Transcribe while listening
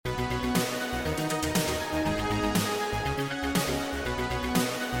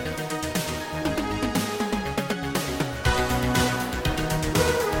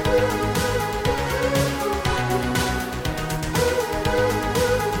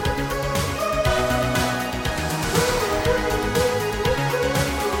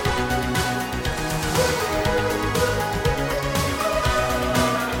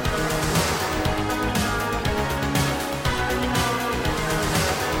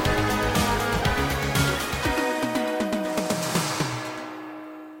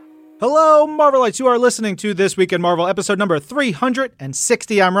Hello, Marvelites. You are listening to This Week in Marvel, episode number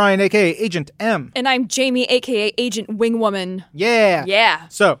 360. I'm Ryan, a.k.a. Agent M. And I'm Jamie, a.k.a. Agent Wingwoman. Yeah. Yeah.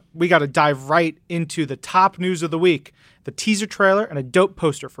 So, we got to dive right into the top news of the week. The teaser trailer and a dope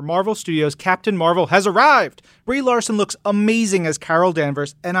poster for Marvel Studios' Captain Marvel has arrived. Brie Larson looks amazing as Carol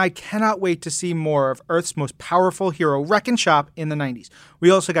Danvers, and I cannot wait to see more of Earth's most powerful hero wreck and shop in the 90s.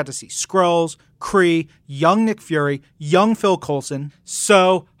 We also got to see Skrulls, Kree, young Nick Fury, young Phil Coulson.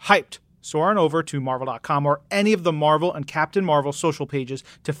 So hyped. Soar on over to Marvel.com or any of the Marvel and Captain Marvel social pages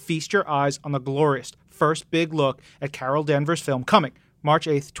to feast your eyes on the glorious first big look at Carol Danvers' film coming March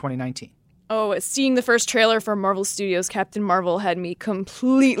 8th, 2019. Oh, seeing the first trailer for Marvel Studios' Captain Marvel had me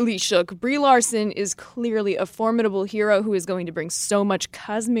completely shook. Brie Larson is clearly a formidable hero who is going to bring so much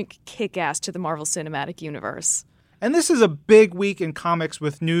cosmic kick-ass to the Marvel Cinematic Universe. And this is a big week in comics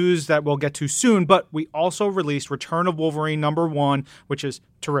with news that we'll get to soon, but we also released Return of Wolverine #1, which is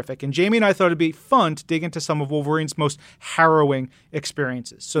terrific. And Jamie and I thought it'd be fun to dig into some of Wolverine's most harrowing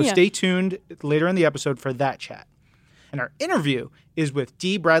experiences. So Stay tuned later in the episode for that chat. And our interview is with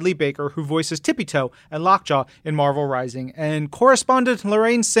Dee Bradley Baker, who voices Tippy-Toe and Lockjaw in Marvel Rising. And correspondent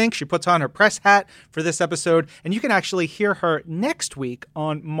Lorraine Cink, she puts on her press hat for this episode. And you can actually hear her next week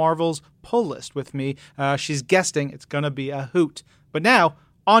on Marvel's Pull List with me. She's guesting. It's going to be a hoot. But now,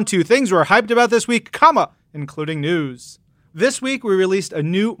 on to things we're hyped about this week, including news. This week, we released a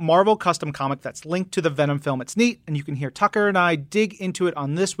new Marvel custom comic that's linked to the Venom film. It's neat, and you can hear Tucker and I dig into it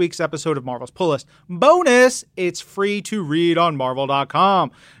on this week's episode of Marvel's Pull List. Bonus, it's free to read on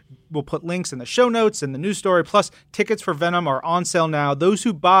Marvel.com. We'll put links in the show notes and the news story, plus tickets for Venom are on sale now. Those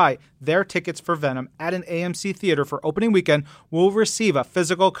who buy their tickets for Venom at an AMC theater for opening weekend will receive a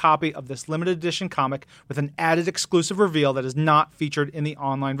physical copy of this limited edition comic with an added exclusive reveal that is not featured in the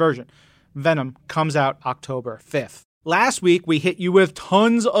online version. Venom comes out October 5th. Last week, we hit you with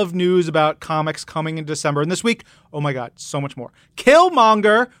tons of news about comics coming in December. And this week, oh my God, so much more.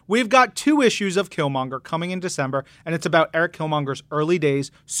 Killmonger! We've got 2 issues of Killmonger coming in December, and it's about Eric Killmonger's early days.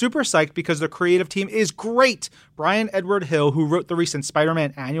 Super psyched because the creative team is great. Brian Edward Hill, who wrote the recent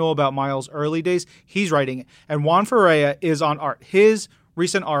Spider-Man annual about Miles' early days, he's writing it. And Juan Ferreira is on art. His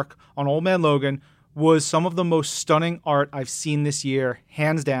recent arc on Old Man Logan was some of the most stunning art I've seen this year.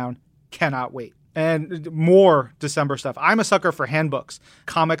 Hands down, cannot wait. And more December stuff. I'm a sucker for handbooks,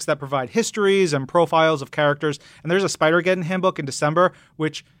 comics that provide histories and profiles of characters. And there's a Spider-Geddon handbook in December,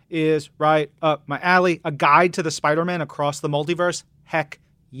 which is right up my alley. A guide to the Spider-Man across the multiverse. Heck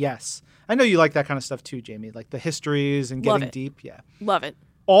yes. I know you like that kind of stuff too, Jamie, like the histories and getting deep. Yeah. Love it.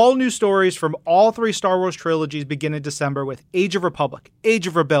 All new stories from all 3 Star Wars trilogies begin in December with Age of Republic, Age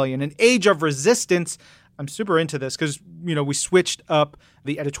of Rebellion, and Age of Resistance. I'm super into this because, we switched up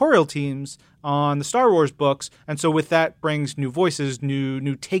the editorial teams on the Star Wars books. And so with that brings new voices,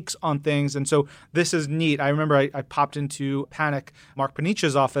 new takes on things. And so this is neat. I remember I popped into Panic, Mark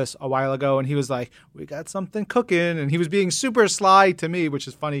Panicha's office a while ago, and he was like, we got something cooking. And he was being super sly to me, which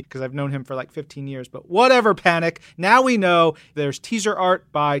is funny because I've known him for like 15 years. But whatever, Panic. Now we know there's teaser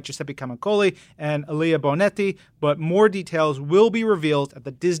art by Giuseppe Camuncoli and Elia Bonetti, but more details will be revealed at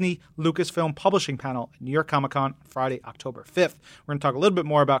the Disney Lucasfilm Publishing Panel at New York Comic Con Friday, October 5th. We're going to talk a little bit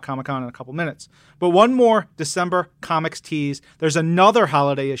more about Comic Con in a couple minutes. But one more December comics tease. There's another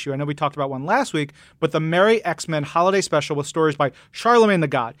holiday issue. I know we talked about one last week, but the Merry X-Men holiday special with stories by Charlemagne the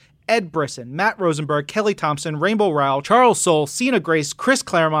God, Ed Brisson, Matt Rosenberg, Kelly Thompson, Rainbow Rowell, Charles Soule, Sina Grace, Chris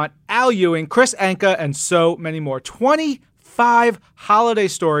Claremont, Al Ewing, Chris Anka, and so many more. 25 holiday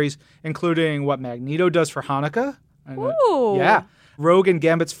stories, including what Magneto does for Hanukkah. Ooh. Yeah. Rogue and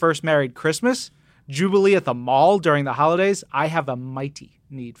Gambit's first married Christmas. Jubilee at the mall during the holidays. I have a mighty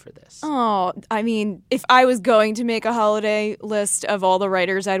need for this. Oh, I mean, if I was going to make a holiday list of all the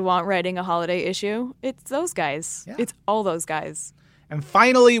writers I'd want writing a holiday issue, it's those guys. Yeah. It's all those guys. And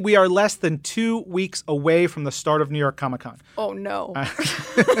finally, we are less than 2 weeks away from the start of New York Comic Con. Oh, no.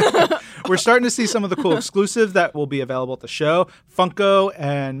 We're starting to see some of the cool exclusives that will be available at the show. Funko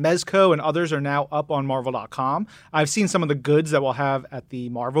and Mezco and others are now up on Marvel.com. I've seen some of the goods that we'll have at the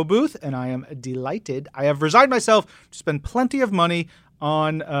Marvel booth, and I am delighted. I have resigned myself to spend plenty of money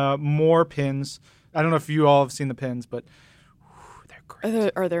on more pins. I don't know if you all have seen the pins, but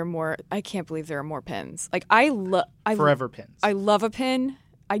Are there more? I can't believe there are more pins. Like Forever pins. I love a pin.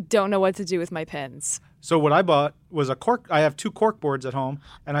 I don't know what to do with my pins. So what I bought was a cork. I have 2 cork boards at home,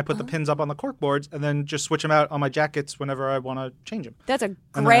 and I put the pins up on the cork boards and then just switch them out on my jackets whenever I want to change them. That's a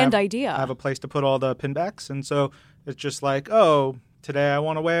grand idea. I have a place to put all the pin backs, and so it's just like, oh, today I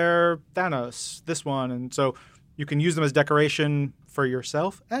want to wear Thanos, this one, and so you can use them as decoration for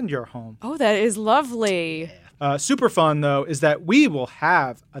yourself and your home. Oh, that is lovely. Yeah. Super fun, though, is that we will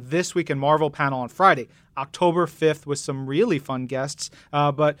have a This Week in Marvel panel on Friday, October 5th, with some really fun guests.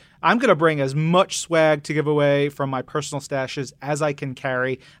 But I'm going to bring as much swag to give away from my personal stashes as I can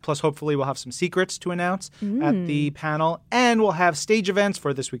carry. Plus, hopefully, we'll have some secrets to announce at the panel. And we'll have stage events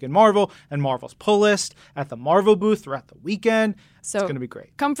for This Week in Marvel and Marvel's Pull List at the Marvel booth throughout the weekend. So it's going to be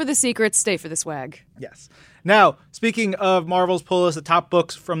great. Come for the secrets, stay for the swag. Yes. Now, speaking of Marvel's Pull List, the top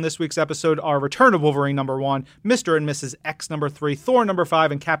books from this week's episode are Return of Wolverine #1, Mr. and Mrs. X #3, Thor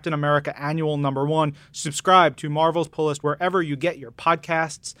 #5, and Captain America Annual #1. Subscribe to Marvel's Pull List wherever you get your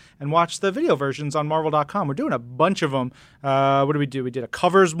podcasts and watch the video versions on Marvel.com. We're doing a bunch of them. What did we do? We did a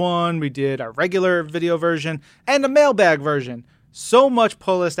covers one, we did a regular video version, and a mailbag version. So much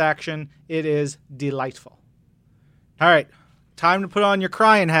Pull List action. It is delightful. All right. Time to put on your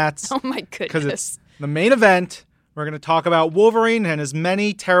crying hats. Oh, my goodness. Because it's the main event. We're going to talk about Wolverine and his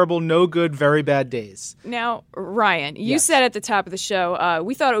many terrible, no good, very bad days. Now, Ryan, you said at the top of the show,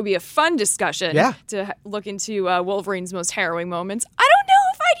 we thought it would be a fun discussion to look into Wolverine's most harrowing moments. I don't know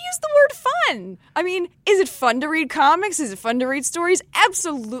if I'd use the word fun. I mean, is it fun to read comics? Is it fun to read stories?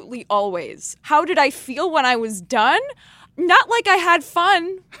 Absolutely always. How did I feel when I was done? Not like I had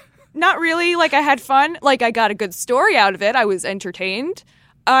fun. Not really like I had fun. Like I got a good story out of it. I was entertained.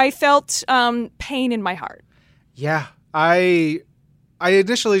 I felt pain in my heart. Yeah. I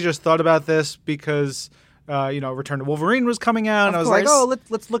initially just thought about this because, Return to Wolverine was coming out. And I was like,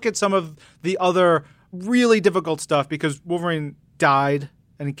 let's look at some of the other really difficult stuff because Wolverine died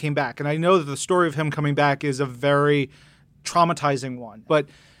and he came back. And I know that the story of him coming back is a very traumatizing one. But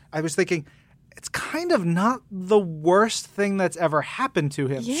I was thinking, it's kind of not the worst thing that's ever happened to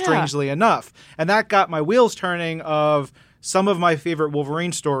him, strangely enough. And that got my wheels turning of some of my favorite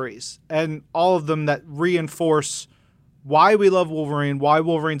Wolverine stories and all of them that reinforce why we love Wolverine, why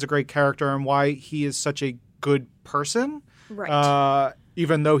Wolverine's a great character, and why he is such a good person. Right.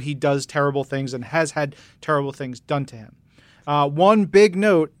 Even though he does terrible things and has had terrible things done to him. One big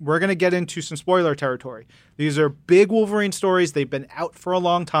note, we're going to get into some spoiler territory. These are big Wolverine stories. They've been out for a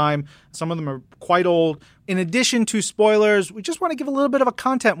long time. Some of them are quite old. In addition to spoilers, we just want to give a little bit of a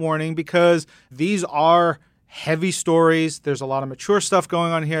content warning because these are heavy stories. There's a lot of mature stuff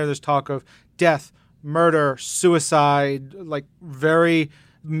going on here. There's talk of death, murder, suicide, like very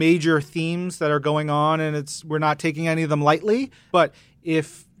major themes that are going on, and we're not taking any of them lightly. But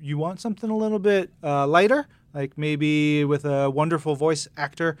if you want something a little bit lighter, like maybe with a wonderful voice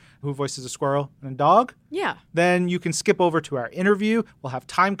actor who voices a squirrel and a dog, then you can skip over to our interview. We'll have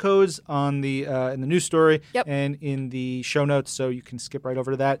time codes on the in the news story and in the show notes, so you can skip right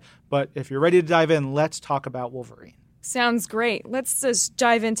over to that. But if you're ready to dive in, let's talk about Wolverine. Sounds great. Let's just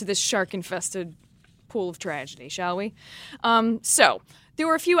dive into this shark-infested pool of tragedy, shall we? So there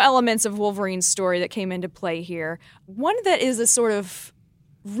were a few elements of Wolverine's story that came into play here. One that is a sort of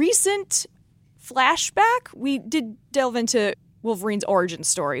recent flashback. We did delve into Wolverine's origin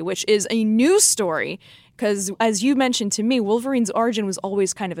story, which is a new story because, as you mentioned to me, Wolverine's origin was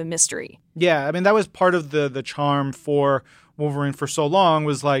always kind of a mystery. Yeah, I mean, that was part of the charm for Wolverine for so long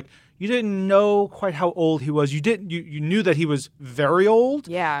was like, you didn't know quite how old he was. You knew that he was very old.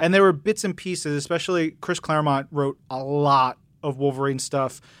 Yeah. And there were bits and pieces, especially Chris Claremont wrote a lot of Wolverine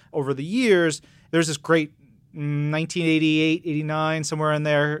stuff over the years. There's this great 1988, 89, somewhere in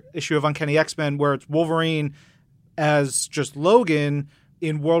there, issue of Uncanny X-Men where it's Wolverine as just Logan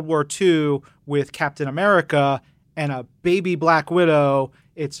in World War II with Captain America and a baby Black Widow.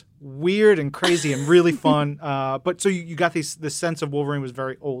 It's weird and crazy and really fun. But so you got this sense of Wolverine was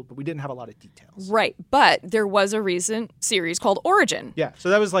very old, but we didn't have a lot of details. Right. But there was a recent series called Origin. Yeah. So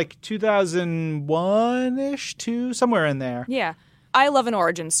that was like 2001-ish, somewhere in there. Yeah. I love an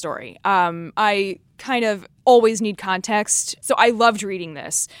origin story. I kind of always need context. So I loved reading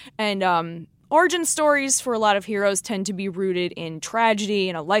this. And origin stories for a lot of heroes tend to be rooted in tragedy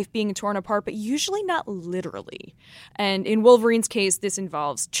and a life being torn apart, but usually not literally. And in Wolverine's case, this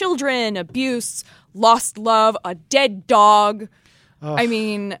involves children, abuse, lost love, a dead dog. Ugh. I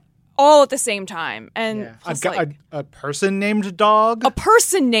mean, all at the same time. And a person named Dog? A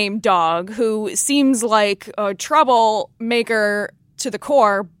person named Dog who seems like a troublemaker to the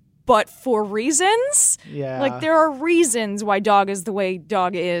core, but for reasons. Yeah. Like, there are reasons why Dog is the way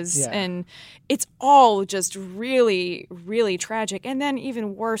Dog is. Yeah. And it's all just really, really tragic. And then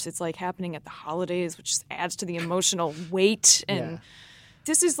even worse, it's like happening at the holidays, which just adds to the emotional weight. And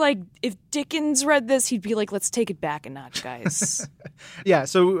this is like, if Dickens read this, he'd be like, let's take it back a notch, guys. Yeah,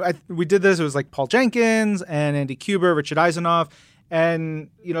 so we did this. It was like Paul Jenkins and Andy Kuber, Richard Eisenoff.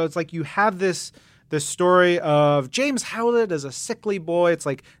 And, it's like you have this this story of James Howlett as a sickly boy. It's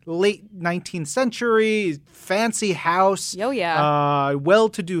like late 19th century, fancy house. Oh, yeah.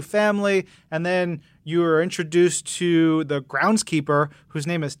 Well-to-do family. And then you are introduced to the groundskeeper, whose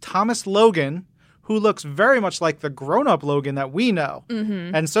name is Thomas Logan, who looks very much like the grown-up Logan that we know.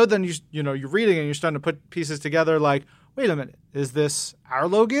 Mm-hmm. And so then you're reading and you're starting to put pieces together like, wait a minute, is this our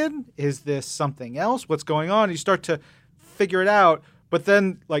Logan? Is this something else? What's going on? And you start to figure it out. But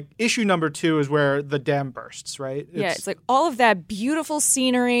then, like, issue number 2 is where the dam bursts, right? It's like all of that beautiful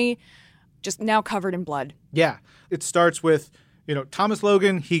scenery just now covered in blood. Yeah. It starts with, Thomas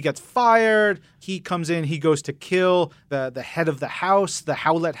Logan, he gets fired. He comes in, he goes to kill the head of the house, the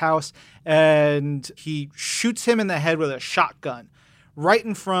Howlett house, and he shoots him in the head with a shotgun right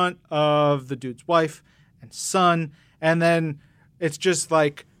in front of the dude's wife and son. And then it's just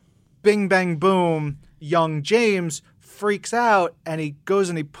like bing, bang, boom, young James freaks out and he goes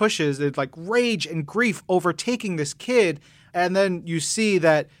and he pushes. It's like rage and grief overtaking this kid. And then you see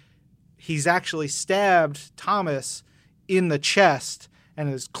that he's actually stabbed Thomas in the chest and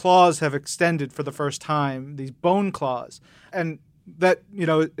his claws have extended for the first time, these bone claws. And that,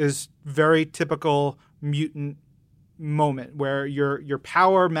 is very typical mutant moment where your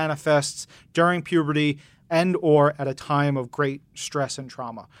power manifests during puberty and or at a time of great stress and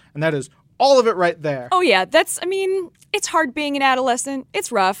trauma. And that is all of it right there. Oh, yeah. It's hard being an adolescent.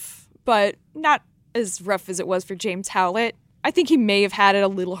 It's rough, but not as rough as it was for James Howlett. I think he may have had it a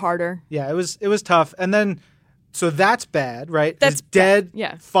little harder. Yeah, it was tough. And then, so that's bad, right? That's his dead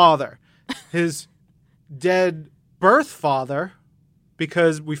father. His dead birth father,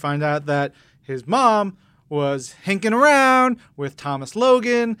 because we find out that his mom was hinking around with Thomas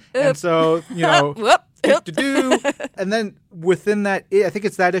Logan. And so, Whoop. And then within that, I think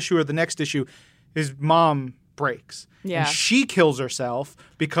it's that issue or the next issue, his mom breaks. Yeah. And she kills herself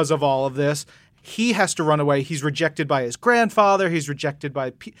because of all of this. He has to run away. He's rejected by his grandfather. He's rejected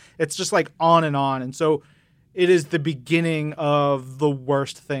by... It's just like on and on. And so it is the beginning of the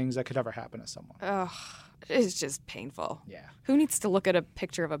worst things that could ever happen to someone. Ugh. It's just painful. Yeah. Who needs to look at a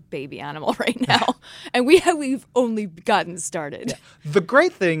picture of a baby animal right now? And we've only gotten started. Yeah. The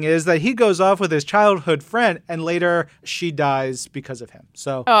great thing is that he goes off with his childhood friend, and later she dies because of him.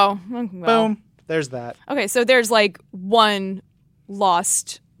 So, boom, there's that. Okay, so there's like one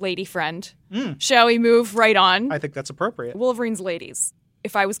lost lady friend. Shall we move right on? I think that's appropriate. Wolverine's ladies.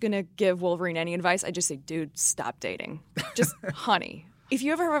 If I was going to give Wolverine any advice, I'd just say, dude, stop dating. Just, honey. If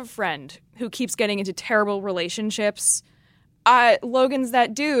you ever have a friend who keeps getting into terrible relationships, Logan's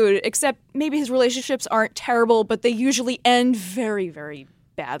that dude, except maybe his relationships aren't terrible, but they usually end very, very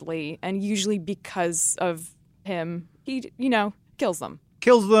badly, and usually because of him. He, kills them.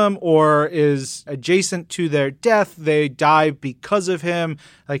 Kills them or is adjacent to their death. They die because of him.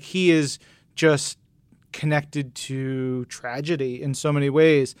 Like, he is just connected to tragedy in so many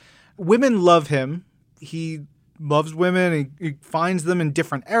ways. Women love him. He loves women. He finds them in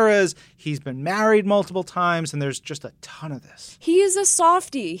different eras. He's been married multiple times, and there's just a ton of this. He is a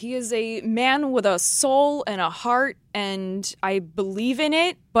softie. He is a man with a soul and a heart, and I believe in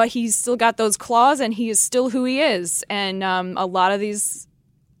it, but he's still got those claws, and he is still who he is. And a lot of these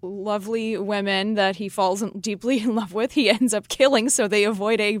lovely women that he falls deeply in love with, he ends up killing so they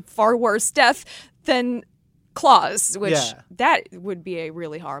avoid a far worse death than claws, which that would be a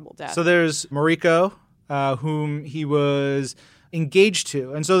really horrible death. So there's Mariko, whom he was engaged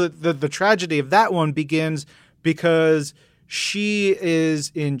to. And so the tragedy of that one begins because she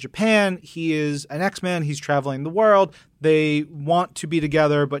is in Japan. He is an X-Man. He's traveling the world. They want to be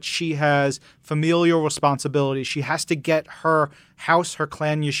together, but she has familial responsibility. She has to get her house, her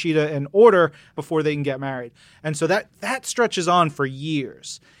clan Yoshida in order before they can get married. And so that stretches on for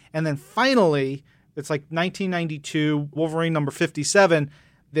years. And then finally, it's like 1992, Wolverine number 57,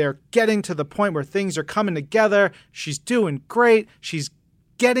 they're getting to the point where things are coming together. She's doing great. She's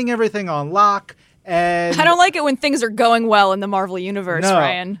getting everything on lock. And I don't like it when things are going well in the Marvel Universe,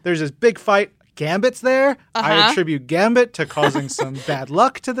 Ryan. There's this big fight. Gambit's there. I attribute Gambit to causing some bad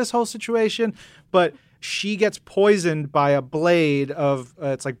luck to this whole situation. But she gets poisoned by a blade of,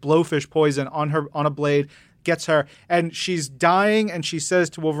 it's like blowfish poison on a blade, gets her. And she's dying, and she says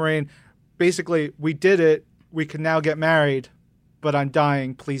to Wolverine, basically, we did it. We can now get married. But I'm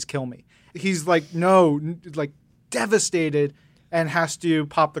dying, please kill me. He's like, no, like devastated and has to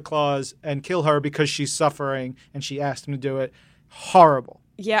pop the claws and kill her because she's suffering and she asked him to do it. Horrible.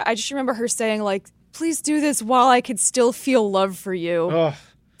 Yeah, I just remember her saying, like, please do this while I could still feel love for you. Ugh.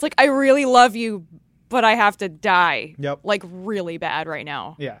 It's like, I really love you, but I have to die. Yep. Like, really bad right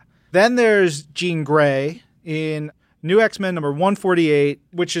now. Yeah. Then there's Jean Grey in New X-Men number 148,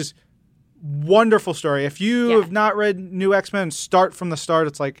 which is Wonderful story. If you have not read New X-Men, start from the start.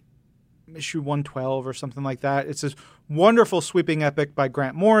 It's like issue 112 or something like that. It's this wonderful sweeping epic by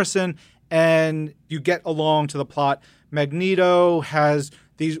Grant Morrison, and you get along to the plot. Magneto has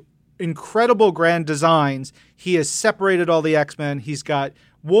these incredible grand designs. He has separated all the X-Men. He's got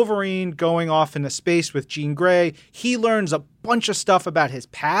Wolverine going off into space with Jean Grey. He learns a bunch of stuff about his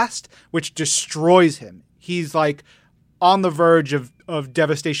past, which destroys him. He's like on the verge of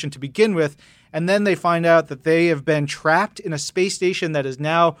devastation to begin with. And then they find out that they have been trapped in a space station that is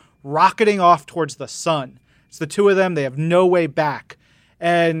now rocketing off towards the sun. It's the two of them. They have no way back.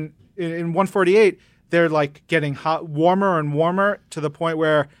 And in 148, they're like getting warmer and warmer to the point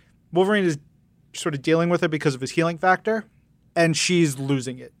where Wolverine is sort of dealing with it because of his healing factor. And she's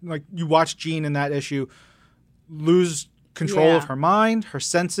losing it. Like, you watch Jean in that issue lose control of her mind, her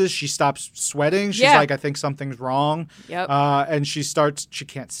senses. She stops sweating. She's like, I think something's wrong. Yep. And she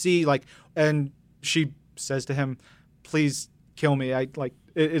can't see. Like, and she says to him, please kill me. It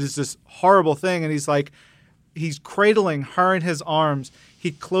is this horrible thing. And he's cradling her in his arms.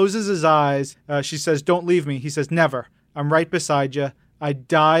 He closes his eyes. She says, don't leave me. He says, never. I'm right beside you. I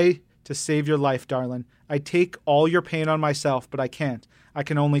die to save your life, darling. I take all your pain on myself, but I can't. I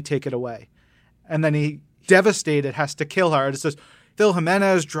can only take it away. And then he, devastated, has to kill her. It's just Phil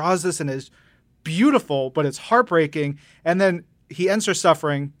Jimenez draws this and is beautiful, but it's heartbreaking. And then he ends her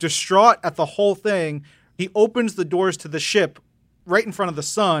suffering, distraught at the whole thing. He opens the doors to the ship right in front of the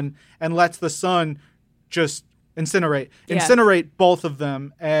sun and lets the sun just incinerate both of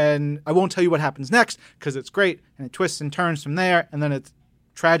them. And I won't tell you what happens next because it's great and it twists and turns from there. And then it's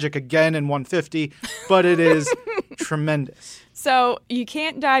tragic again in 150, but it is tremendous. So you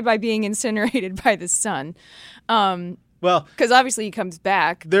can't die by being incinerated by the sun. Well, because obviously he comes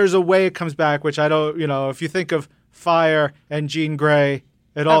back. There's a way it comes back, which I don't, if you think of fire and Jean Grey,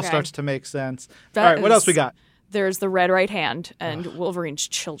 it all starts to make sense. All right, what else we got? There's the Red Right Hand and Wolverine's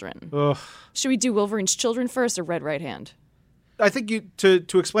children. Ugh. Should we do Wolverine's children first or Red Right Hand? I think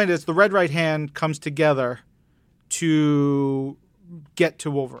to explain it, it's the Red Right Hand comes together to get to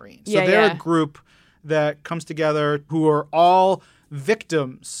Wolverine. So they're a group that comes together who are all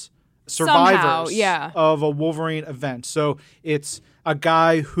victims, survivors of a Wolverine event. So it's a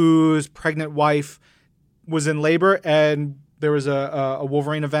guy whose pregnant wife was in labor and there was a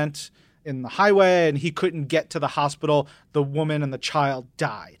Wolverine event in the highway and he couldn't get to the hospital. The woman and the child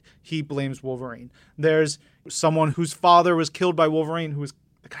died. He blames Wolverine. There's someone whose father was killed by Wolverine,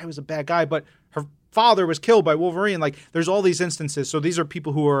 the guy was a bad guy, but her father was killed by Wolverine. Like, there's all these instances. So these are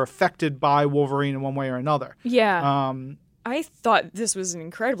people who are affected by Wolverine in one way or another. Yeah. I thought this was an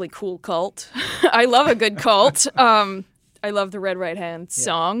incredibly cool cult. I love a good cult. I love the Red Right Hand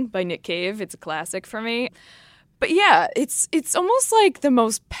song by Nick Cave. It's a classic for me. But yeah, it's almost like the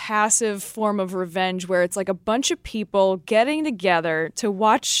most passive form of revenge where it's like a bunch of people getting together to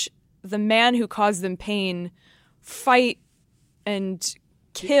watch the man who caused them pain fight and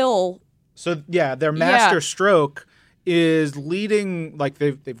kill. So their master stroke is leading, like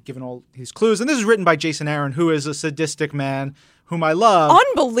they've given all these clues. And this is written by Jason Aaron, who is a sadistic man whom I love.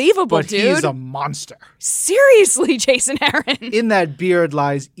 Unbelievable, but dude. He's a monster. Seriously, Jason Aaron. In that beard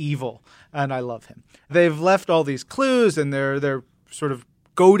lies evil, and I love him. They've left all these clues, and they're sort of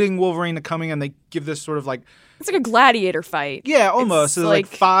goading Wolverine to coming, and they give this sort of like... It's like a gladiator fight. Yeah, almost. There's like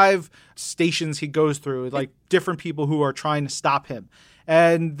 5 stations he goes through, like different people who are trying to stop him.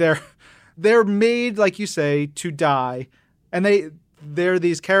 And they're made, like you say, to die. And they're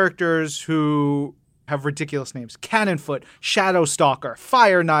these characters who have ridiculous names. Cannonfoot, Shadowstalker,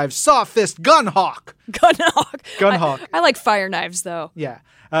 Fire Knives, Sawfist, Gunhawk. Gunhawk. I like Fire Knives, though. Yeah.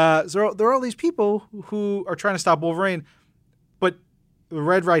 So there are all these people who are trying to stop Wolverine, but the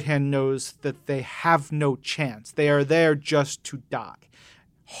Red Right Hand knows that they have no chance. They are there just to die.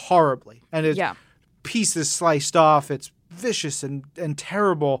 Horribly. And it's pieces sliced off. It's vicious and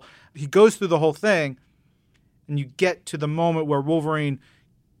terrible. He goes through the whole thing, and you get to the moment where Wolverine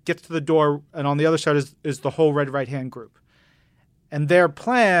gets to the door, and on the other side is the whole Red Right Hand group. And their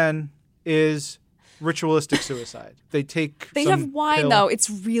plan is ritualistic suicide. They have wine, though. It's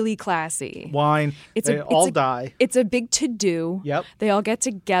really classy. Wine. They all die. It's a big to-do. Yep. They all get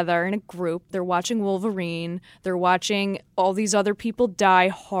together in a group. They're watching Wolverine. They're watching all these other people die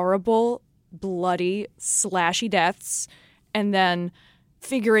horrible, bloody, slashy deaths. And then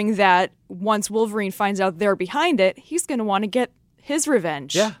figuring that once Wolverine finds out they're behind it, he's going to want to get his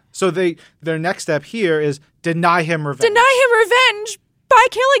revenge. Yeah. So their next step here is deny him revenge. Deny him revenge by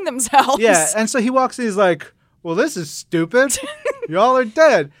killing themselves. Yeah. And so he walks in, he's like, well, this is stupid. Y'all are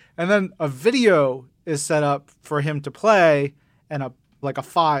dead. And then a video is set up for him to play and a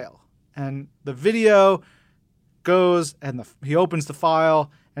file. And the video goes and he opens the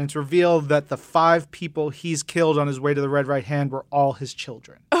file, and it's revealed that the 5 people he's killed on his way to the Red Right Hand were all his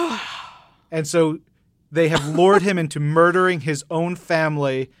children. And so they have lured him into murdering his own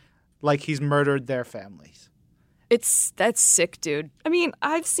family like he's murdered their families. That's sick, dude. I mean,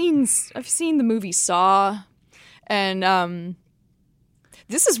 I've seen the movie Saw, and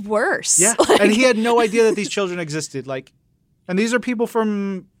this is worse. Yeah, and he had no idea that these children existed. And these are people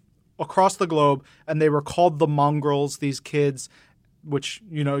from across the globe, and they were called the Mongrels. These kids, which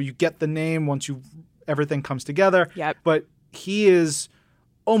you get the name once everything comes together. Yep. But he is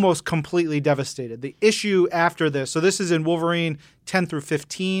almost completely devastated. The issue after this, so this is in Wolverine 10 through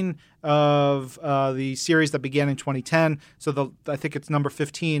 15 of the series that began in 2010. So I think it's number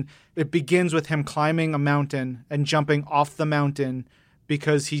 15. It begins with him climbing a mountain and jumping off the mountain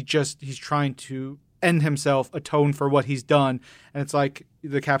because he's trying to end himself, atone for what he's done. And it's like,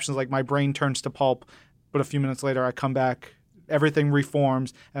 the caption's like, my brain turns to pulp, but a few minutes later I come back, everything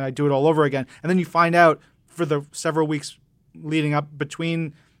reforms, and I do it all over again. And then you find out for the several weeks leading up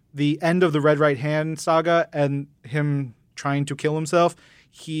between the end of the Red Right Hand saga and him trying to kill himself,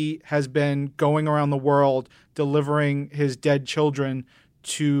 he has been going around the world delivering his dead children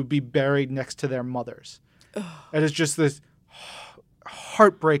to be buried next to their mothers. Ugh. And it's just this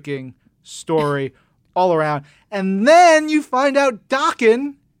heartbreaking story all around. And then you find out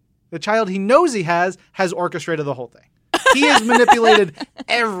Daken, the child he knows he has orchestrated the whole thing. He has manipulated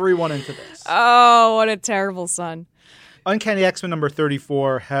everyone into this. Oh, what a terrible son. Uncanny X-Men number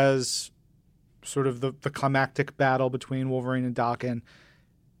 34 has sort of the climactic battle between Wolverine and Daken.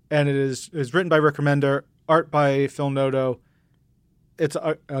 And it is written by Rick Remender, art by Phil Noto. It's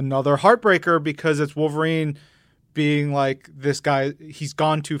another heartbreaker because it's Wolverine being like, this guy, he's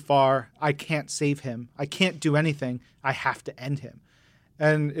gone too far. I can't save him. I can't do anything. I have to end him.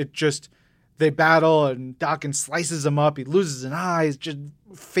 And they battle, and Daken slices him up. He loses an eye. His just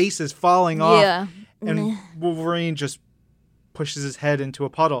face is falling off. Yeah. And Wolverine just pushes his head into a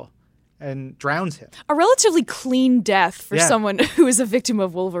puddle and drowns him. A relatively clean death for someone who is a victim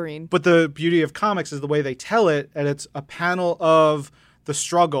of Wolverine. But the beauty of comics is the way they tell it, and it's a panel of the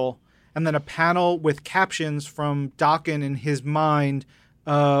struggle and then a panel with captions from Daken in his mind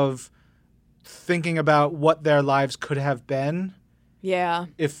of thinking about what their lives could have been. Yeah.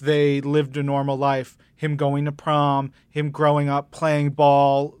 If they lived a normal life, him going to prom, him growing up, playing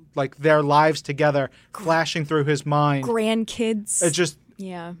ball, like their lives together, flashing through his mind. Grandkids. It's just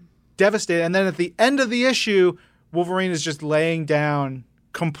devastating. And then at the end of the issue, Wolverine is just laying down,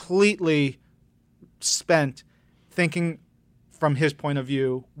 completely spent, thinking from his point of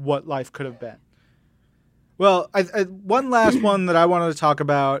view what life could have been. Well, one last one that I wanted to talk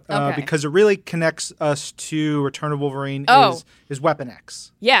about because it really connects us to Return of Wolverine is Weapon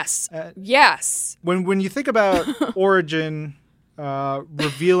X. Yes. Yes. When you think about Origin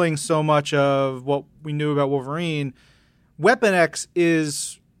revealing so much of what we knew about Wolverine, Weapon X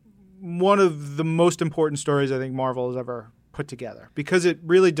is one of the most important stories I think Marvel has ever put together because it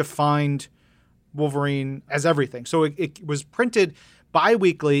really defined Wolverine as everything. So it was printed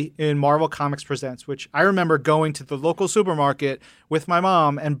bi-weekly in Marvel Comics Presents, which I remember going to the local supermarket with my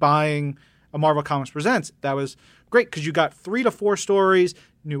mom and buying a Marvel Comics Presents. That was great because you got 3 to 4 stories,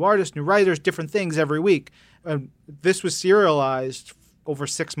 new artists, new writers, different things every week. This was serialized over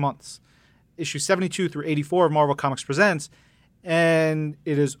 6 months. Issue 72 through 84 of Marvel Comics Presents, and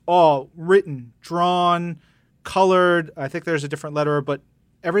it is all written, drawn, colored. I think there's a different letterer, but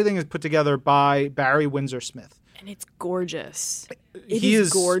everything is put together by Barry Windsor Smith. And it's gorgeous. He is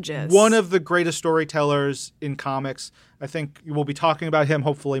gorgeous. One of the greatest storytellers in comics. I think we'll be talking about him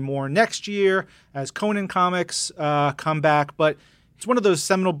hopefully more next year as Conan comics come back. But it's one of those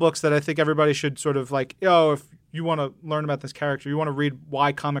seminal books that I think everybody should sort of like, if you want to learn about this character, you want to read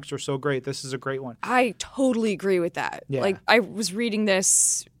why comics are so great, this is a great one. I totally agree with that. Yeah. Like, I was reading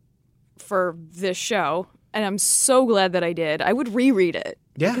this for this show, and I'm so glad that I did. I would reread it.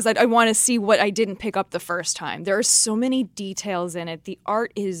 Yeah. Because I want to see what I didn't pick up the first time. There are so many details in it. The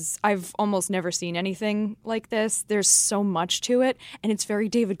art is, I've almost never seen anything like this. There's so much to it, and it's very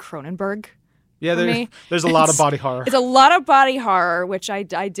David Cronenberg. Yeah, there's a lot of body horror. It's a lot of body horror, which I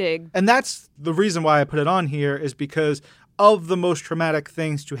dig. And that's the reason why I put it on here is because of the most traumatic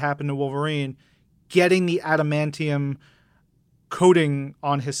things to happen to Wolverine, getting the adamantium coating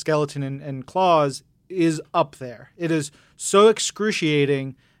on his skeleton and claws is up there. It is so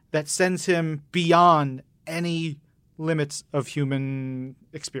excruciating that sends him beyond any limits of human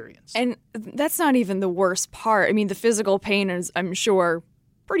experience. And that's not even the worst part. I mean, the physical pain is, I'm sure,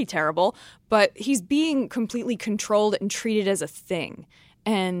 pretty terrible, but he's being completely controlled and treated as a thing.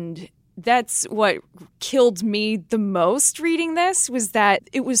 And that's what killed me the most reading this, was that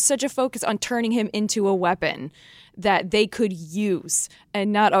it was such a focus on turning him into a weapon that they could use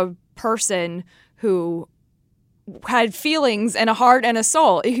and not a person who had feelings and a heart and a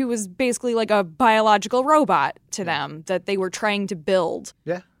soul. He was basically like a biological robot to them that they were trying to build.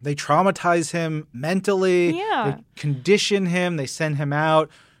 Yeah. They traumatize him mentally. Yeah. They condition him. They send him out,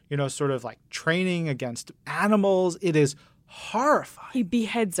 sort of like training against animals. It is horrifying. He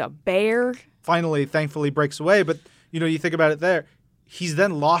beheads a bear. Finally, thankfully, breaks away. But, you think about it there. He's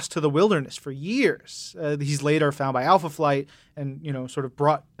then lost to the wilderness for years. He's later found by Alpha Flight and, sort of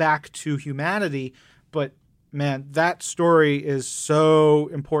brought back to humanity. But, man, that story is so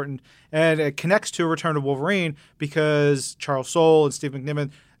important. And it connects to Return of Wolverine because Charles Soule and Steve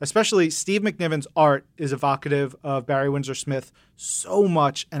McNiven, especially Steve McNiven's art, is evocative of Barry Windsor Smith so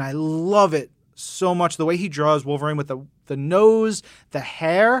much. And I love it so much. The way he draws Wolverine with the nose, the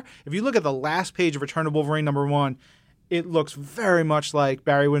hair. If you look at the last page of Return of Wolverine #1, it looks very much like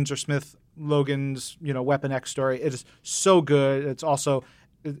Barry Windsor Smith, Logan's, Weapon X story. It is so good.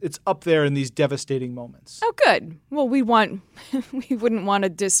 It's up there in these devastating moments. Oh, good. Well, we wouldn't want to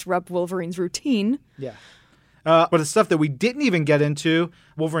disrupt Wolverine's routine. Yeah. But the stuff that we didn't even get into,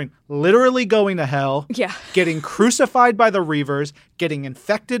 Wolverine literally going to hell, getting crucified by the Reavers, getting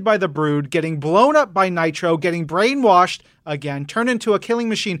infected by the Brood, getting blown up by Nitro, getting brainwashed again, turned into a killing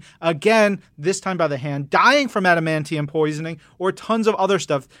machine again, this time by the Hand, dying from adamantium poisoning, or tons of other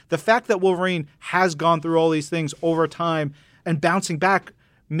stuff. The fact that Wolverine has gone through all these things over time and bouncing back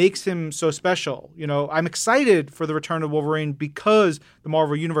makes him so special. I'm excited for the Return of Wolverine because the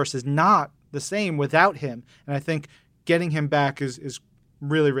Marvel Universe is not the same without him. And I think getting him back is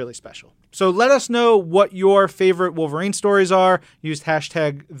really, really special. So let us know what your favorite Wolverine stories are. Use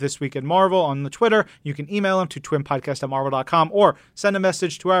hashtag ThisWeekInMarvel on the Twitter. You can email them to twinpodcast@marvel.com or send a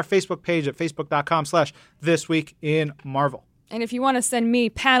message to our Facebook page at facebook.com/ThisWeekInMarvel. And if you want to send me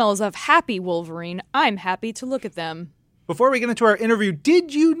panels of happy Wolverine, I'm happy to look at them. Before we get into our interview,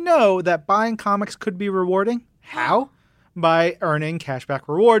 did you know that buying comics could be rewarding? How? By earning cashback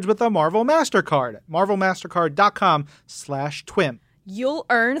rewards with a Marvel MasterCard at marvelmastercard.com/twim. You'll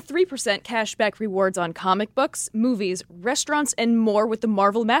earn 3% cashback rewards on comic books, movies, restaurants, and more with the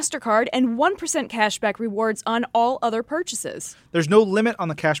Marvel MasterCard, and 1% cashback rewards on all other purchases. There's no limit on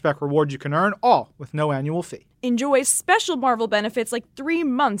the cashback rewards you can earn, all with no annual fee. Enjoy special Marvel benefits like 3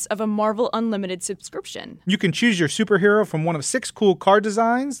 months of a Marvel Unlimited subscription. You can choose your superhero from one of 6 cool card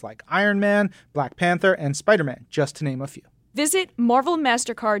designs like Iron Man, Black Panther, and Spider-Man, just to name a few. Visit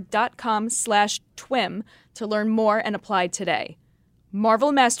marvelmastercard.com/twim to learn more and apply today.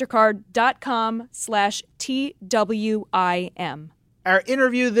 marvelmastercard.com/TWIM. Our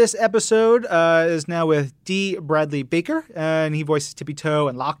interview this episode is now with Dee Bradley Baker, and he voices Tippy-Toe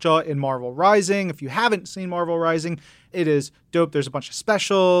and Lockjaw in Marvel Rising. If you haven't seen Marvel Rising, it is dope. There's a bunch of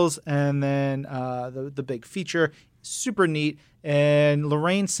specials, and then the big feature. Super neat. And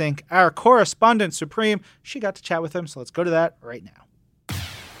Lorraine Cink, our correspondent supreme, she got to chat with him, so let's go to that right now.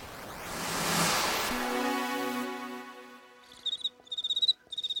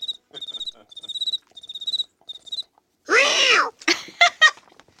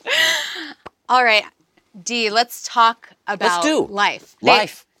 All right, Dee, let's talk about life.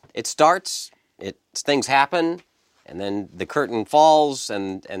 Life. It starts, things happen, and then the curtain falls,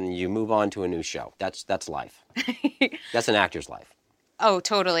 and you move on to a new show. That's life. That's an actor's life. Oh,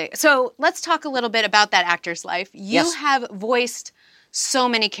 totally. So let's talk a little bit about that actor's life. You have voiced so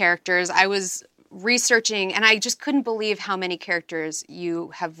many characters. I was researching, and I just couldn't believe how many characters you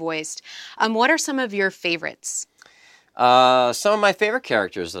have voiced. What are some of your favorites? Some of my favorite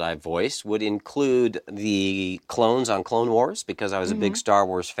characters that I've voiced would include the clones on Clone Wars, because I was a big Star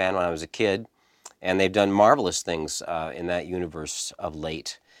Wars fan when I was a kid, and they've done marvelous things in that universe of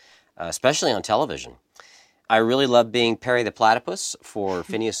late, especially on television. I really love being Perry the Platypus for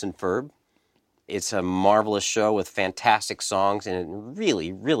Phineas and Ferb. It's a marvelous show with fantastic songs and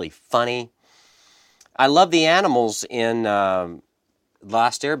really, really funny. I love the animals in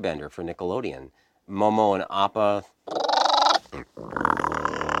Last Airbender for Nickelodeon. Momo and Appa.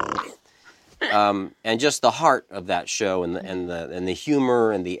 And just the heart of that show and the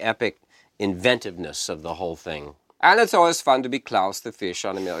humor and the epic inventiveness of the whole thing. And it's always fun to be Klaus the fish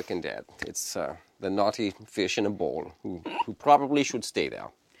on American Dad. It's the naughty fish in a bowl who probably should stay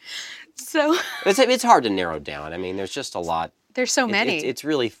there. So it's hard to narrow down. I mean, there's just a lot. There's so many. It's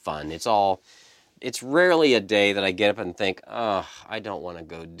really fun. It's rarely a day that I get up and think, oh, I don't want to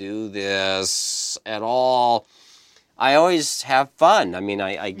go do this at all. I always have fun. I mean,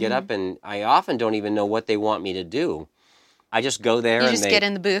 I get up and I often don't even know what they want me to do. I just go there You and just get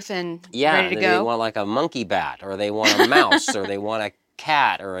in the booth and ready to they go. want like a monkey bat, or they want a mouse, or they want a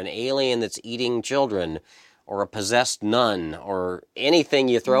cat, or an alien that's eating children, or a possessed nun, or anything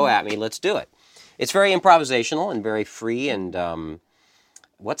you throw at me, let's do it. It's very improvisational and very free, and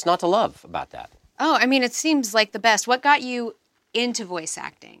what's not to love about that? Oh, I mean, it seems like the best. What got you into voice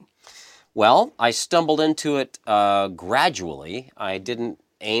acting? Well, I stumbled into it gradually. I didn't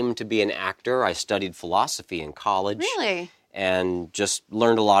aim to be an actor. I studied philosophy in college. Really? And just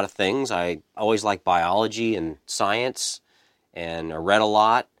learned a lot of things. I always liked biology and science, and I read a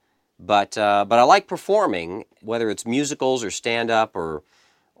lot. But I like performing, whether it's musicals or stand-up or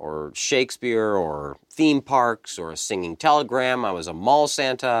Shakespeare or theme parks or a singing telegram. I was a mall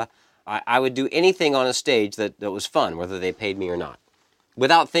Santa. I would do anything on a stage that was fun, whether they paid me or not,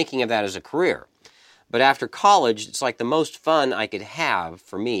 without thinking of that as a career. But after college, it's like the most fun I could have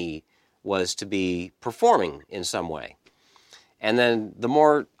for me was to be performing in some way. And then the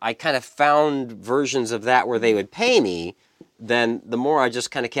more I kind of found versions of that where they would pay me, then the more I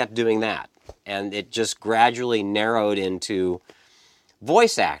just kind of kept doing that. And it just gradually narrowed into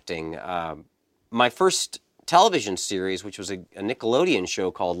voice acting. My first television series, which was a Nickelodeon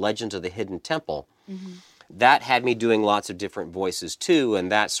show called Legends of the Hidden Temple, that had me doing lots of different voices too,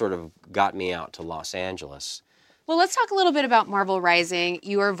 and that sort of got me out to Los Angeles. Well, let's talk a little bit about Marvel Rising.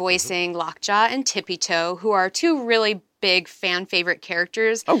 You are voicing Lockjaw and Tippy-Toe, who are two really big fan favorite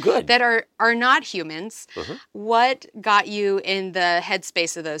characters. Oh, good. That are not humans. What got you in the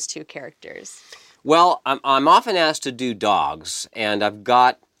headspace of those two characters? Well, I'm often asked to do dogs, and I've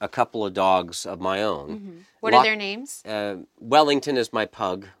got a couple of dogs of my own. What are their names? Wellington is my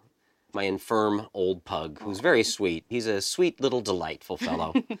pug, my infirm old pug, who's very sweet. He's a sweet little delightful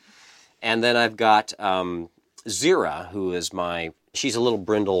fellow. And then I've got Zira, who is she's a little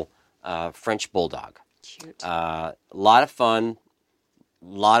brindle French bulldog. Cute. A lot of fun, a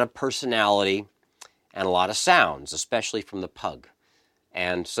lot of personality, and a lot of sounds, especially from the pug.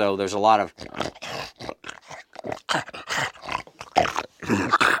 And so there's a lot of,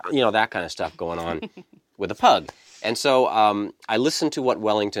 that kind of stuff going on with a pug. And so I listen to what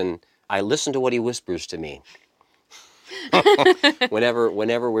he whispers to me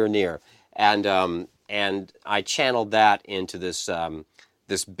whenever we're near. And I channeled that into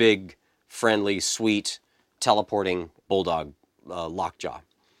this big, friendly, sweet, teleporting bulldog, Lockjaw.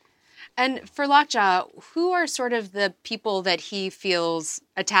 And for Lockjaw, who are sort of the people that he feels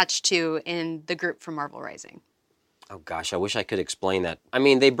attached to in the group from Marvel Rising? Oh, gosh, I wish I could explain that. I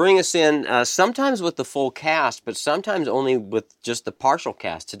mean, they bring us in sometimes with the full cast, but sometimes only with just the partial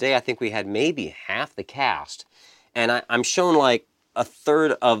cast. Today, I think we had maybe half the cast. And I'm shown like a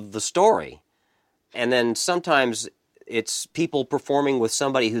third of the story. And then sometimes it's people performing with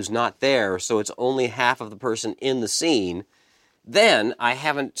somebody who's not there, so it's only half of the person in the scene. Then I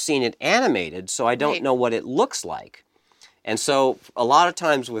haven't seen it animated, so I don't know what it looks like. And so a lot of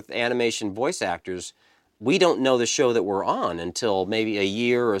times with animation voice actors, we don't know the show that we're on until maybe a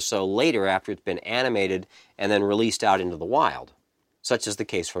year or so later after it's been animated and then released out into the wild. Such is the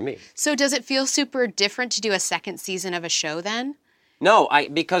case for me. So does it feel super different to do a second season of a show then? No,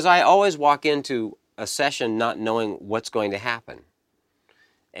 because I always walk into a session not knowing what's going to happen.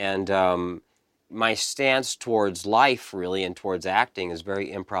 And my stance towards life, really, and towards acting is very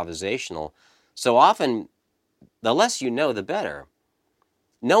improvisational. So often, the less you know, the better.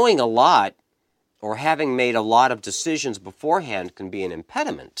 Knowing a lot or having made a lot of decisions beforehand can be an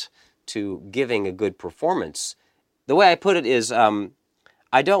impediment to giving a good performance. The way I put it is,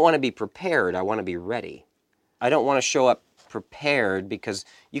 I don't want to be prepared, I want to be ready. I don't want to show up prepared because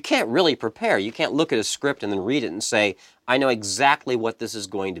you can't really prepare. You can't look at a script and then read it and say, I know exactly what this is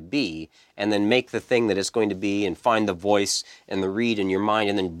going to be, and then make the thing that it's going to be and find the voice and the read in your mind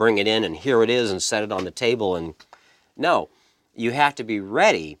and then bring it in and here it is and set it on the table. And no, you have to be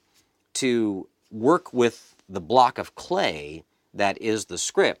ready to work with the block of clay that is the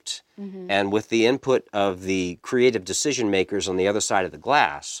script and with the input of the creative decision makers on the other side of the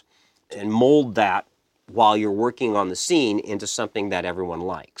glass and mold that while you're working on the scene into something that everyone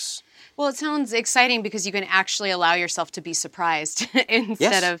likes. Well, it sounds exciting because you can actually allow yourself to be surprised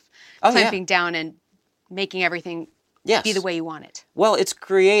instead of clamping down and making everything be the way you want it. Well, it's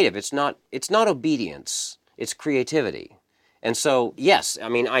creative. It's not obedience. It's creativity. And so, yes, I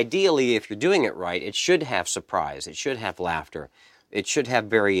mean, ideally, if you're doing it right, it should have surprise. It should have laughter. It should have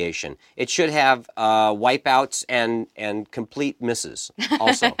variation. It should have wipeouts and complete misses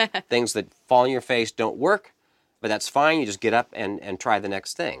also. Things that fall in your face don't work, but that's fine. You just get up and try the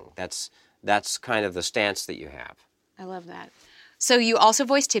next thing. That's kind of the stance that you have. I love that. So you also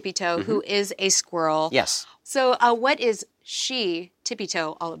voice Tippy-Toe, who is a squirrel. Yes. So what is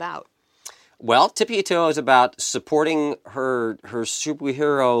Tippy-Toe, all about? Well, Tippy-Toe is about supporting her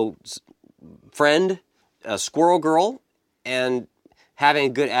superhero friend, a squirrel girl, and having a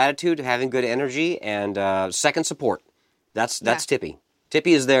good attitude, having good energy, and second support. That's Tippy.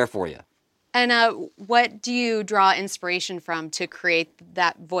 Tippy is there for you. And what do you draw inspiration from to create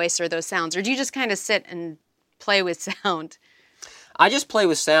that voice or those sounds? Or do you just kind of sit and play with sound? I just play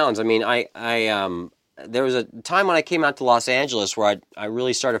with sounds. I mean, there was a time when I came out to Los Angeles where I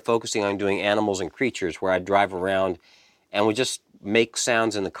really started focusing on doing animals and creatures, where I'd drive around and would just make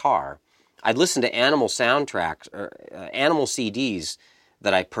sounds in the car. I'd listen to animal soundtracks or animal CDs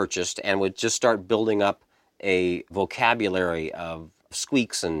that I purchased and would just start building up a vocabulary of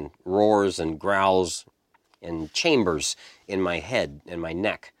squeaks and roars and growls and chambers in my head and my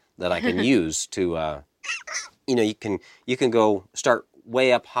neck that I can use to, you can go start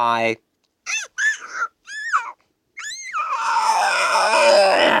way up high.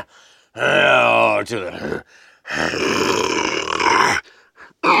 To the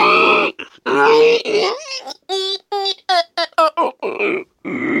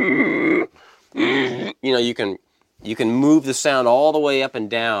you can move the sound all the way up and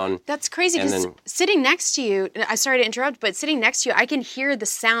down. That's crazy, because sitting next to you, I sorry to interrupt, but sitting next to you, I can hear the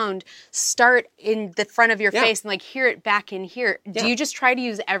sound start in the front of your face and like hear it back in here. Do you just try to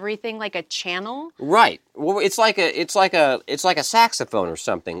use everything like a channel? Right. Well, it's like a saxophone or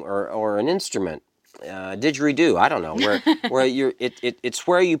something, or an instrument, didgeridoo. I don't know where it's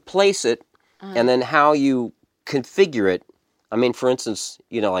where you place it and then how you configure it. I mean, for instance,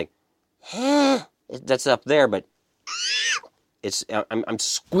 like that's up there, but I'm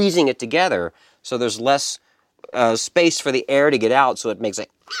squeezing it together so there's less space for the air to get out, so it makes it.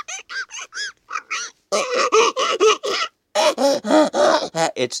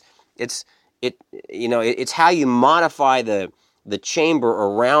 It's how you modify the chamber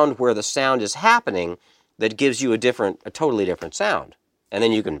around where the sound is happening that gives you a totally different sound, and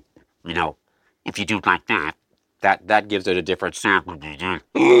then you can, if you do it like that gives it a different sound.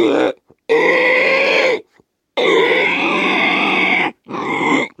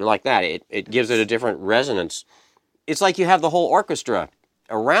 Like that, it gives it a different resonance. It's like you have the whole orchestra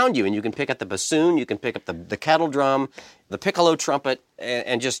around you, and you can pick up the bassoon, you can pick up the kettle drum, the piccolo trumpet,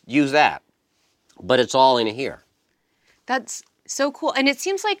 and just use that. But it's all in here. That's so cool. And it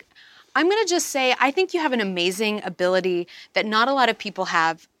seems like, I'm going to just say, I think you have an amazing ability that not a lot of people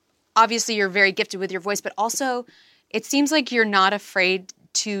have. Obviously, you're very gifted with your voice, but also it seems like you're not afraid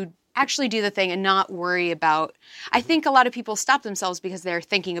to actually do the thing and not worry about. I think a lot of people stop themselves because they're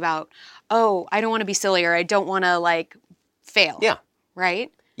thinking about, oh, I don't want to be silly, or I don't want to fail. Yeah.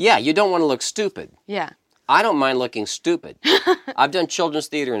 Right? Yeah, you don't want to look stupid. Yeah. I don't mind looking stupid. I've done children's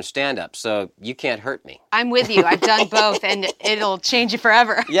theater and stand-up, so you can't hurt me. I'm with you. I've done both, and it'll change you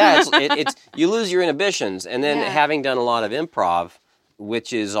forever. Yeah, it's you lose your inhibitions, and then having done a lot of improv,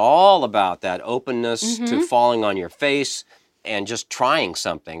 which is all about that openness to falling on your face and just trying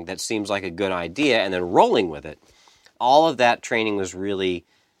something that seems like a good idea and then rolling with it. All of that training was really,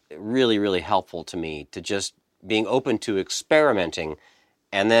 really, really helpful to me, to just being open to experimenting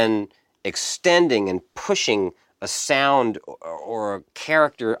and then extending and pushing a sound or a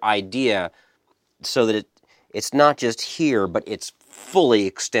character idea so that it's not just here, but it's fully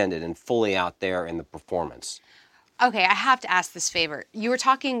extended and fully out there in the performance. Okay, I have to ask this favor. You were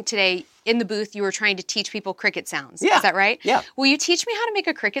talking today in the booth, you were trying to teach people cricket sounds. Yeah. Is that right? Yeah. Will you teach me how to make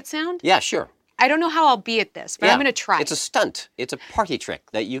a cricket sound? Yeah, sure. I don't know how I'll be at this, but I'm going to try. It's a stunt. It's a party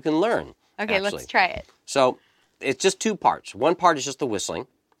trick that you can learn. Okay, actually. Let's try it. So it's just two parts. One part is just the whistling.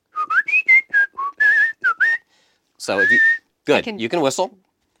 So if you... Good. You can whistle.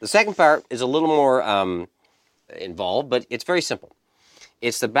 The second part is a little more involved, but it's very simple.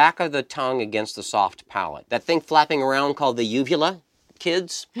 It's the back of the tongue against the soft palate. That thing flapping around called the uvula,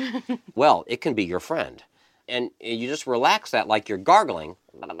 kids, well, it can be your friend. And you just relax that like you're gargling,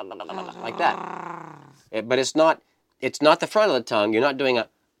 like that. But it's not the front of the tongue. You're not doing a...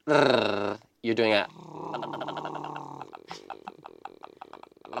 You're doing a...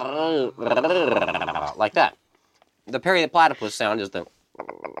 like that. The period platypus sound is the...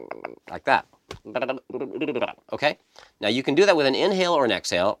 like that. Okay? Now you can do that with an inhale or an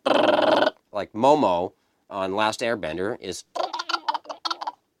exhale. Like Momo on Last Airbender is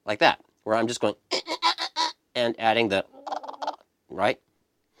like that, where I'm just going and adding the... right?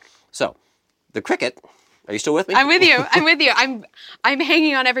 So, the cricket... Are you still with me? I'm with you. I'm with you. I'm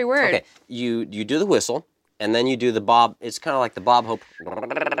hanging on every word. Okay. You do the whistle, and then you do the bob. It's kind of like the Bob Hope.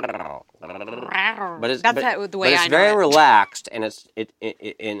 But it's That's but, the way but I it's know very it. relaxed, and it's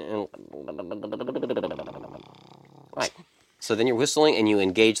right. So then you're whistling, and you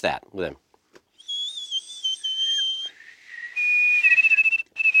engage that with him.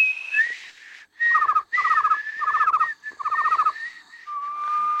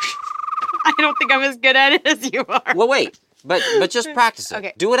 I don't think I'm as good at it as you are. Well, wait, but just practice it.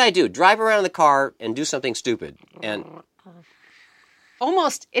 Okay. Do what I do. Drive around in the car and do something stupid, and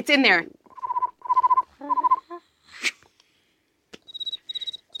Almost. It's in there.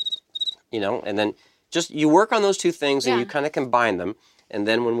 and then just you work on those two things, and Yeah. you kind of combine them, and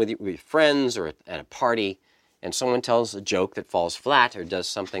then when with your friends or at a party, and someone tells a joke that falls flat or does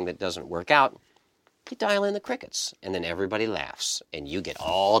something that doesn't work out, you dial in the crickets, and then everybody laughs, and you get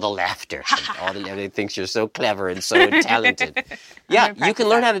all the laughter. And everybody thinks you're so clever and so talented. Yeah, you can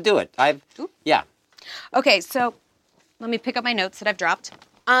learn how to do it. Yeah. Okay, so let me pick up my notes that I've dropped.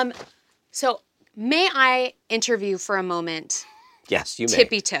 So may I interview for a moment Yes, you may.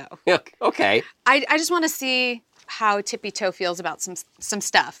 Tippy-Toe? Okay. I just want to see how Tippy-Toe feels about some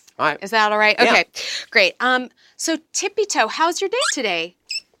stuff. All right. Is that all right? Yeah. Okay, great. So Tippy-Toe, how's your day today?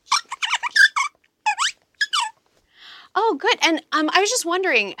 Oh, good. And I was just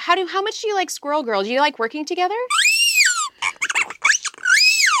wondering, how much do you like Squirrel Girl? Do you like working together?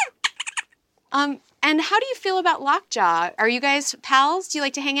 And how do you feel about Lockjaw? Are you guys pals? Do you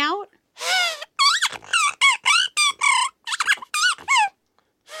like to hang out?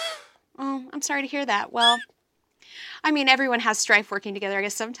 Oh, I'm sorry to hear that. Well, I mean, everyone has strife working together, I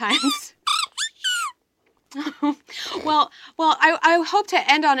guess, sometimes. Well, I hope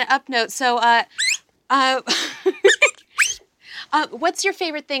to end on an up note. So, what's your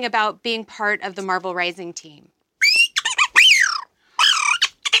favorite thing about being part of the Marvel Rising team?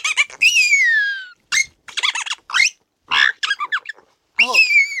 Oh.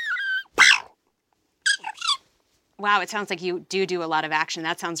 Wow, it sounds like you do a lot of action.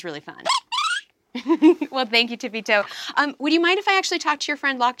 That sounds really fun. Well, thank you, Tippy-Toe. Would you mind if I actually talk to your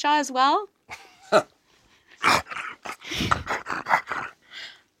friend Lockjaw as well? Hi,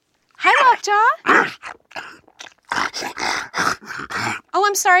 Lockjaw. Oh,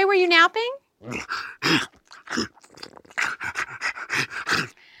 I'm sorry. Were you napping?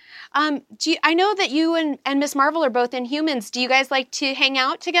 I know that you and Miss Marvel are both Inhumans. Do you guys like to hang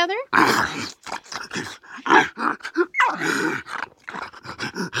out together?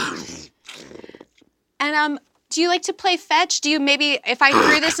 And do you like to play fetch? Do you maybe, if I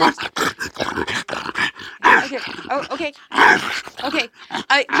threw this in... Okay. Oh, okay. Okay.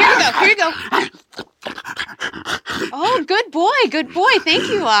 Here you go. Oh, good boy. Thank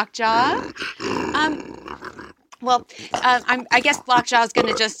you, Lockjaw. Well, I guess Lockjaw's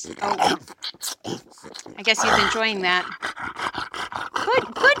gonna just. Oh, I guess he's enjoying that. Good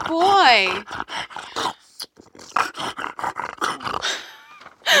boy.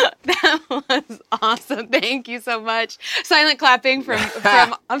 That was awesome. Thank you so much. Silent clapping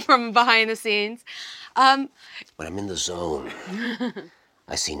from behind the scenes. When I'm in the zone,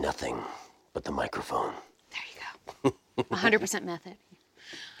 I see nothing but the microphone. There you go. 100% method.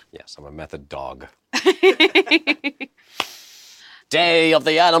 Yes, I'm a method dog. Day of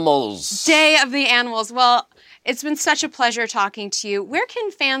the Animals. Day of the Animals. Well, it's been such a pleasure talking to you. Where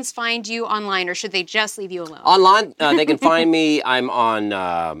can fans find you online, or should they just leave you alone? Online, they can find me. I'm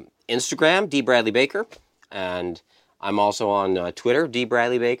on Instagram, Dee Bradley Baker, and I'm also on Twitter, Dee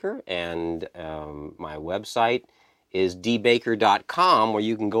Bradley Baker, and my website is dbaker.com, where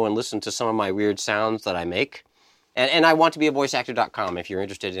you can go and listen to some of my weird sounds that I make. And I want to be a voiceactor.com if you're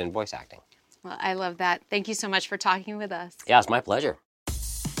interested in voice acting. Well, I love that. Thank you so much for talking with us. Yeah, it's my pleasure.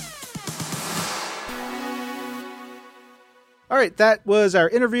 All right, that was our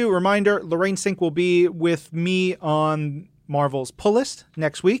interview. Reminder, Lorraine Cink will be with me on Marvel's Pull List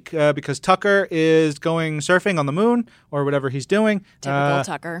next week because Tucker is going surfing on the moon or whatever he's doing. Typical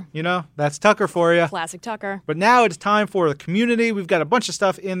Tucker. You know, that's Tucker for you. Classic Tucker. But now it's time for the community. We've got a bunch of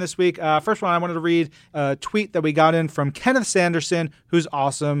stuff in this week. First one, I wanted to read a tweet that we got in from Kenneth Sanderson, who's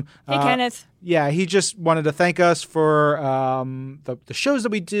awesome. Hey, Kenneth. Yeah, he just wanted to thank us for the shows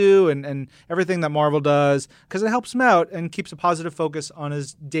that we do and everything that Marvel does because it helps him out and keeps a positive focus on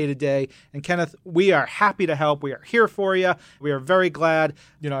his day-to-day. And Kenneth, we are happy to help. We are here for you. We are very glad.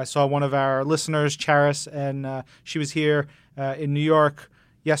 You know, I saw one of our listeners, Charis, and she was here in New York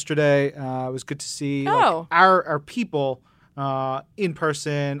yesterday. It was good to see our people in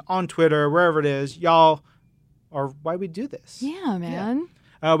person, on Twitter, wherever it is. Y'all are why we do this. Yeah, man.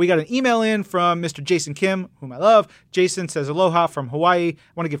 Yeah. We got an email in from Mr. Jason Kim, whom I love. Jason says, aloha from Hawaii. I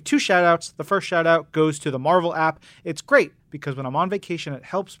want to give 2 shout-outs. The first shout-out goes to the Marvel app. It's great because when I'm on vacation, it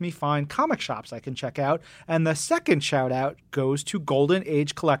helps me find comic shops I can check out. And the second shout out goes to Golden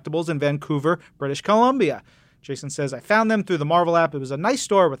Age Collectibles in Vancouver, British Columbia. Jason says, I found them through the Marvel app. It was a nice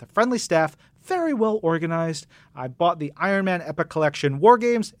store with a friendly staff, very well organized. I bought the Iron Man Epic Collection War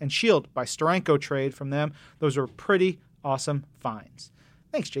Games and Shield by Steranko trade from them. Those were pretty awesome finds.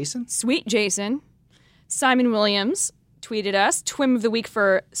 Thanks, Jason. Sweet, Jason. Simon Williams tweeted us, Twim of the Week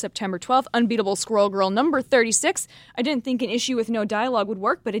for September 12th, Unbeatable Squirrel Girl number 36. I didn't think an issue with no dialogue would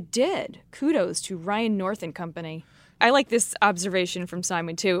work, but it did. Kudos to Ryan North and company. I like this observation from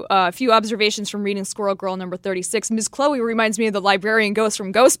Simon, too. A few observations from reading Squirrel Girl number 36. Ms. Chloe reminds me of the librarian ghost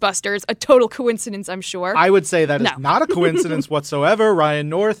from Ghostbusters. A total coincidence, I'm sure. I would say that is not a coincidence whatsoever. Ryan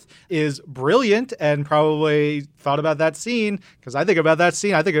North is brilliant and probably thought about that scene, because I think about that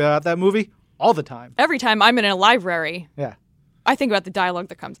scene, I think about that movie all the time. Every time I'm in a library, yeah, I think about the dialogue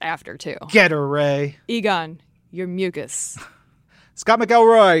that comes after, too. Get her, Ray. Egon, you're mucus. Scott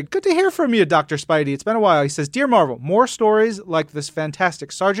McElroy, good to hear from you, Dr. Spidey. It's been a while. He says, Dear Marvel, more stories like this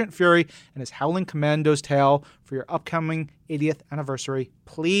fantastic Sergeant Fury and his Howling Commando's tale for your upcoming 80th anniversary,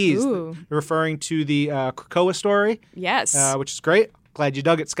 please. Ooh. You're referring to the Krakoa story. Yes. Which is great. Glad you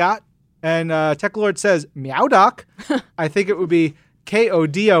dug it, Scott. And Tech Lord says, Meow Doc. I think it would be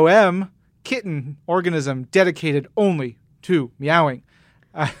KODOM, kitten organism dedicated only to meowing.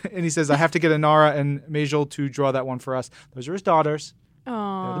 And he says, I have to get Anara and Majel to draw that one for us. Those are his daughters.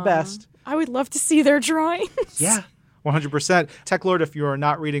 Aww. They're the best. I would love to see their drawings. Yeah, 100%. Tech Lord, if you are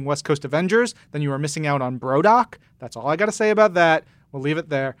not reading West Coast Avengers, then you are missing out on Brodock. That's all I got to say about that. We'll leave it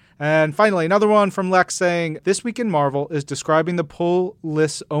there. And finally, another one from Lex saying, This Week in Marvel is describing the pull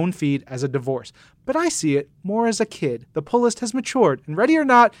list's own feed as a divorce. But I see it more as a kid. The pull list has matured, and ready or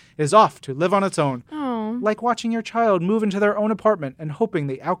not, is off to live on its own. Oh. Like watching your child move into their own apartment and hoping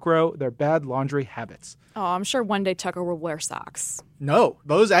they outgrow their bad laundry habits. Oh, I'm sure one day Tucker will wear socks. No,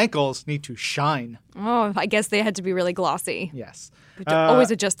 those ankles need to shine. Oh, I guess they had to be really glossy. Yes. But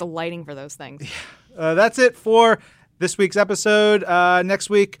always adjust the lighting for those things. That's it for this week's episode. Next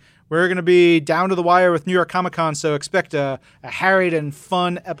week, we're going to be down to the wire with New York Comic Con, so expect a harried and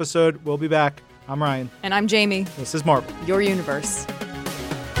fun episode. We'll be back. I'm Ryan. And I'm Jamie. This is Marvel. Your universe.